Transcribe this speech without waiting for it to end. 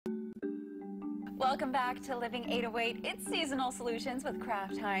Welcome back to Living 808. It's Seasonal Solutions with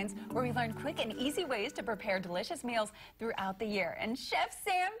Kraft Heinz, where we learn quick and easy ways to prepare delicious meals throughout the year. And Chef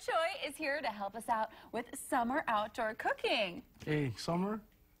Sam Choi is here to help us out with summer outdoor cooking. Hey, summer?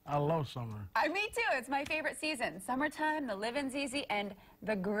 I love summer. Me too. It's my favorite season. Summertime, the living's easy, and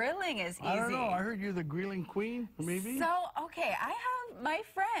the grilling is easy. I don't know. I heard you're the grilling queen, maybe? So, okay, I have my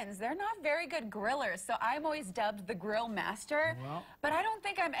friends. They're not very good grillers, so I'm always dubbed the grill master. Well, but I don't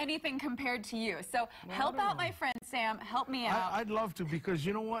think I'm anything compared to you. So help out my friend Sam. Help me out. I'd love to, because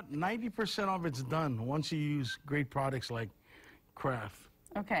you know what? 90% of it's done once you use great products like Kraft.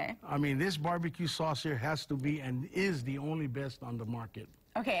 Okay. I mean, this barbecue sauce here has to be and is the only best on the market.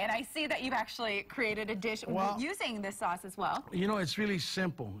 Okay, and I see that you've actually created a dish using this sauce as well. You know, it's really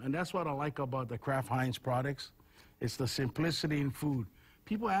simple, and that's what I like about the Kraft Heinz products. It's the simplicity in food.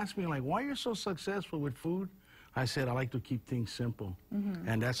 People ask me, like, why you're so successful with food? I said, I like to keep things simple,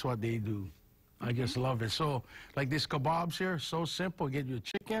 and that's what they do. I just love it. So, like this kebabs here, so simple. Get your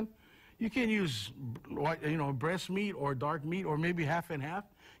chicken. You can use, you know, breast meat or dark meat or maybe half and half.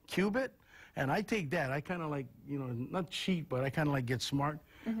 Cube it. And I take that. I kind of like, you know, not cheat, but I kind of like get smart.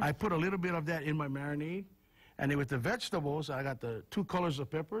 I put a little bit of that in my marinade. And then with the vegetables, I got the 2 colors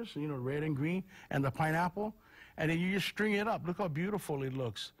of peppers, you know, red and green, and the pineapple. And then you just string it up. Look how beautiful it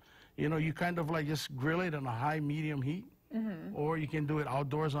looks. You know, you kind of like just grill it on a high, medium heat. Or you can do it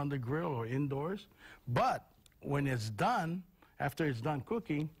outdoors on the grill or indoors. But when it's done, after it's done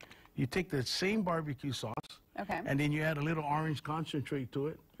cooking, you take the same barbecue sauce. And then you add a little orange concentrate to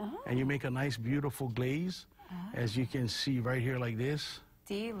it. And you make a nice, beautiful glaze, as you can see right here like this.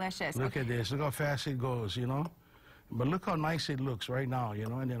 Delicious. Look at this. Look how fast it goes, you know? But look how nice it looks right now, you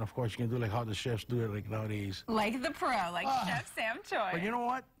know? And then, of course, you can do like how the chefs do it like nowadays. Like the pro, like Chef Sam Choi. But you know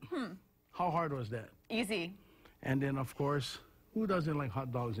what? How hard was that? Easy. And then, of course, who doesn't like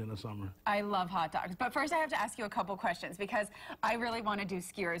hot dogs in the summer? I love hot dogs. But first I have to ask you a couple questions because I really want to do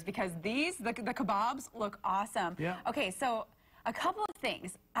skewers because these, the kebabs, look awesome. Yeah. Okay, so a couple of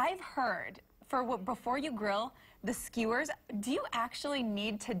things. I've heard before you grill the skewers, do you actually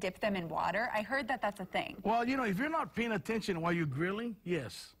need to dip them in water? I heard that that's a thing. Well, you know, if you're not paying attention while you're grilling,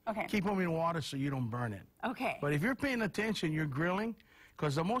 yes. Okay. Keep them in water so you don't burn it. Okay. But if you're paying attention, you're grilling,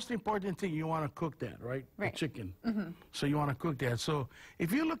 because the most important thing, you want to cook that, right? Right. The chicken. So you want to cook that. So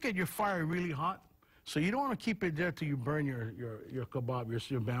if you look at your fire really hot, so you don't want to keep it there till you burn your kebab,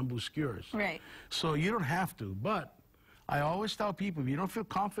 your bamboo skewers. Right. So you don't have to. But I always tell people, if you don't feel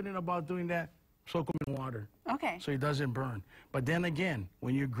confident about doing that, soak them in water. Okay. So it doesn't burn. But then again,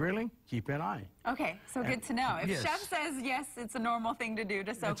 when you're grilling, keep an eye. Okay, so good to know. If yes. Chef says yes, it's a normal thing to do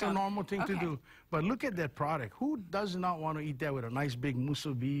to soak them. It's a normal thing to do. But look at that product. Who does not want to eat that with a nice big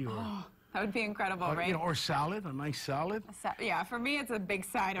musubi or... That would be incredible, right? You know, or salad, a nice salad. Yeah, for me, it's a big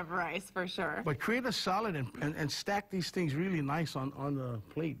side of rice, for sure. But create a salad and stack these things really nice on the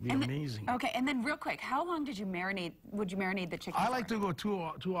plate. It'd be amazing. Okay, and then real quick, how long would you marinate the chicken I for? like to go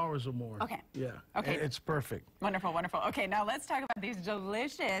 2 hours or more. Okay. Yeah. Okay. It's perfect. Wonderful, wonderful. Okay, now let's talk about these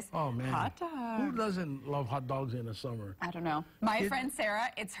delicious hot dogs. Who doesn't love hot dogs in the summer? I don't know. My friend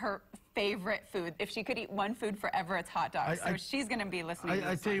Sarah, it's her favorite food. If she could eat one food forever, it's hot dogs. So she's going to be listening to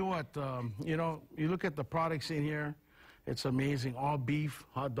I tell you what, you know, you look at the products in here, it's amazing. All beef,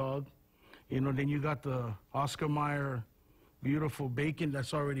 hot dog. You know, then you got the Oscar Mayer beautiful bacon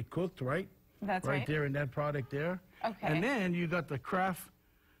that's already cooked, right? That's right. Right there in that product there. Okay. And then you got the Kraft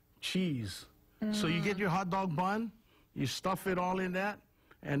cheese. So you get your hot dog bun, you stuff it all in that,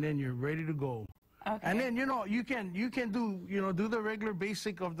 and then you're ready to go. Okay. And then, you know, you can do the regular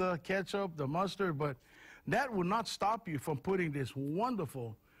basic of the ketchup, the mustard, but that will not stop you from putting this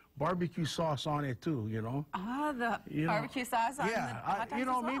wonderful barbecue sauce on it too, you know. The barbecue sauce on the hot dogs you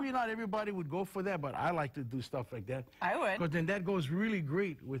know, as well? maybe not everybody would go for that, but I like to do stuff like that. I would. Because then that goes really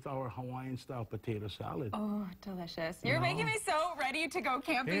great with our Hawaiian-style potato salad. Oh, delicious. You're making me so ready to go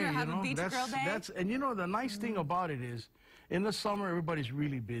camping or have a beach grill day. And you know, the nice thing about it is, in the summer, everybody's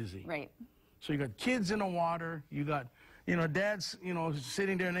really busy. Right. So you got kids in the water, you got, you know, dad's, you know,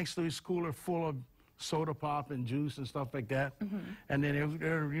 sitting there next to his cooler full of soda pop and juice and stuff like that. And then,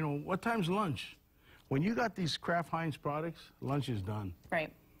 you know, what time's lunch? When you got these Kraft Heinz products, lunch is done.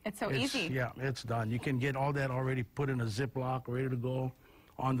 Right. It's so easy. Yeah, it's done. You can get all that already put in a Ziploc, ready to go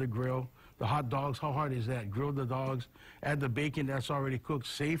on the grill. The hot dogs, how hard is that? Grill the dogs, add the bacon that's already cooked,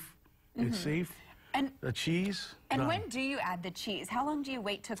 safe. It's safe. And the cheese. And when do you add the cheese? How long do you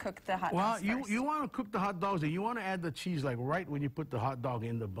wait to cook the hot dogs first? You want to cook the hot dogs and you want to add the cheese like right when you put the hot dog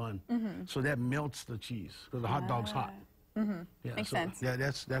in the bun. So that melts the cheese because the hot dog's hot. Yeah, Makes sense. Yeah,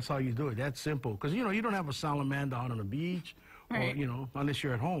 that's how you do it. That's simple. Because, you know, you don't have a salamander out on the beach Right. Or, you know, unless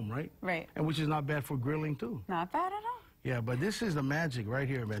you're at home, right? Right. And which is not bad for grilling too. Not bad at all. Yeah, but this is the magic right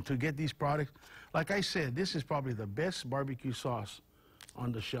here, man. To get these products, like I said, this is probably the best barbecue sauce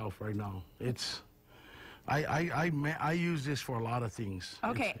on the shelf right now. It's, I use this for a lot of things.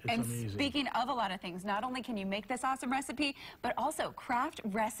 Okay, it's and amazing. speaking of a lot of things, not only can you make this awesome recipe, but also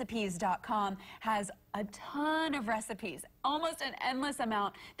craftrecipes.com has a ton of recipes, almost an endless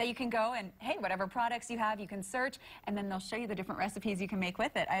amount that you can go and, hey, whatever products you have, you can search, and then they'll show you the different recipes you can make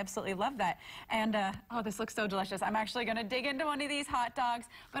with it. I absolutely love that. And, oh, this looks so delicious. I'm actually going to dig into one of these hot dogs.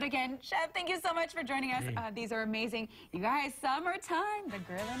 But again, Chef, thank you so much for joining us. Hey. These are amazing. You guys, summertime, the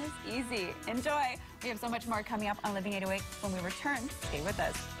grilling is easy. Enjoy. We have so much more coming up on Living 808 when we return. Stay with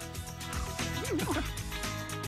us.